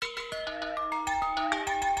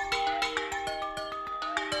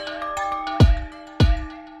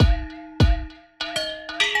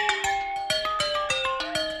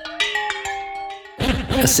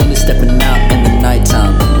Ascended stepping out in the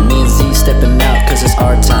nighttime. Me and Z stepping out cause it's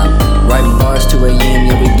our time. Writing bars 2 AM,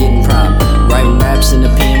 yeah we getting prime. Writing raps in the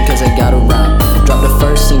PM cause they got a rhyme. Dropped the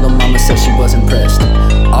first single, mama said she was impressed.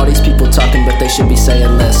 All these people talking but they should be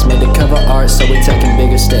saying less. Made the cover art so we taking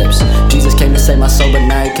bigger steps. Jesus came to save my soul but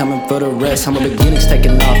now he coming for the rest. Humble beginnings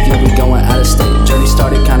taking off, yeah we going out of state. Journey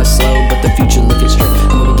started kinda slow but the future looking straight.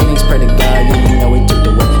 Humble beginnings pray to God, yeah you know he took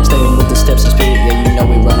the way. Staying with the steps of spirit, yeah you know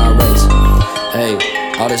we run our race. Hey,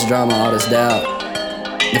 all this drama, all this doubt.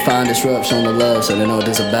 Define disruption on the love so they know what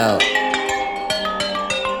this about.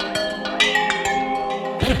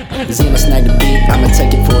 Zima snag the beat, I'ma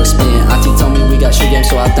take it for a spin. Auntie told me we got shoe game,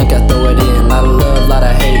 so I think I throw it in. Lot of love, lot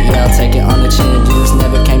of hate, yeah, I'll take it on the chin. Jesus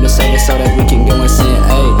never came to save us so that we can go and sin.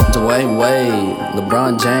 Ayy, Dwayne Wade,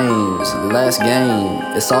 LeBron James, last game,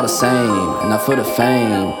 it's all the same. Not for the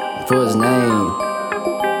fame, for his name.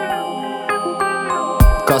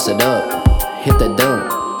 Cross it up, hit that dunk.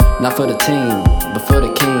 Not for the team, but for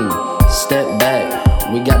the king. Step back,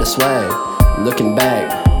 we got the swag. Looking back,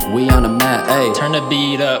 we on the map, ayy. Turn the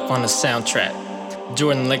beat up on the soundtrack.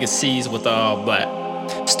 Jordan legacies with all black.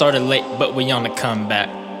 Started late, but we on the comeback.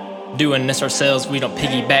 Doing this ourselves, we don't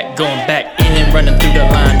piggyback. Going back in, running through the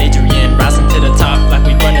line. Adrian, rising to the top like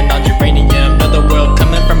we running on uranium. Another world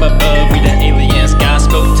coming from above, we the aliens. God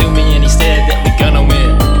spoke to me and he said that we gonna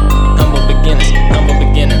win. Humble beginnings.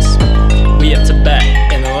 We up to bat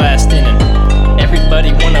in the last inning.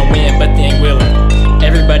 Everybody wanna win, but they ain't willing.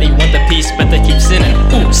 Everybody want the peace, but they keep sinning.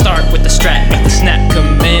 Ooh, start with the strat, got the snap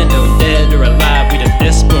commando. Dead or alive, we the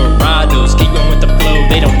desperados. Keep going with the flow,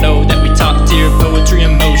 they don't know that we talk tear, poetry,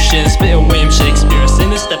 emotion. Spit William Shakespeare,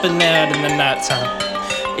 ascended stepping out in the nighttime.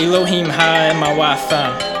 Elohim high in my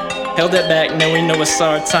Wi-Fi. Held it back, now we know it's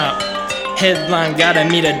our time. Headline, gotta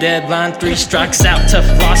meet a deadline. 3 strikes out, tough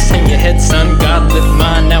loss, hang your head son. God lift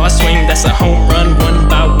mine, now I swing, that's a home run. One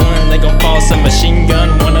by one, they gon' fall, some machine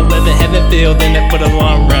gun. Wanna live in heaven, field in it for the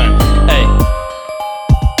long run.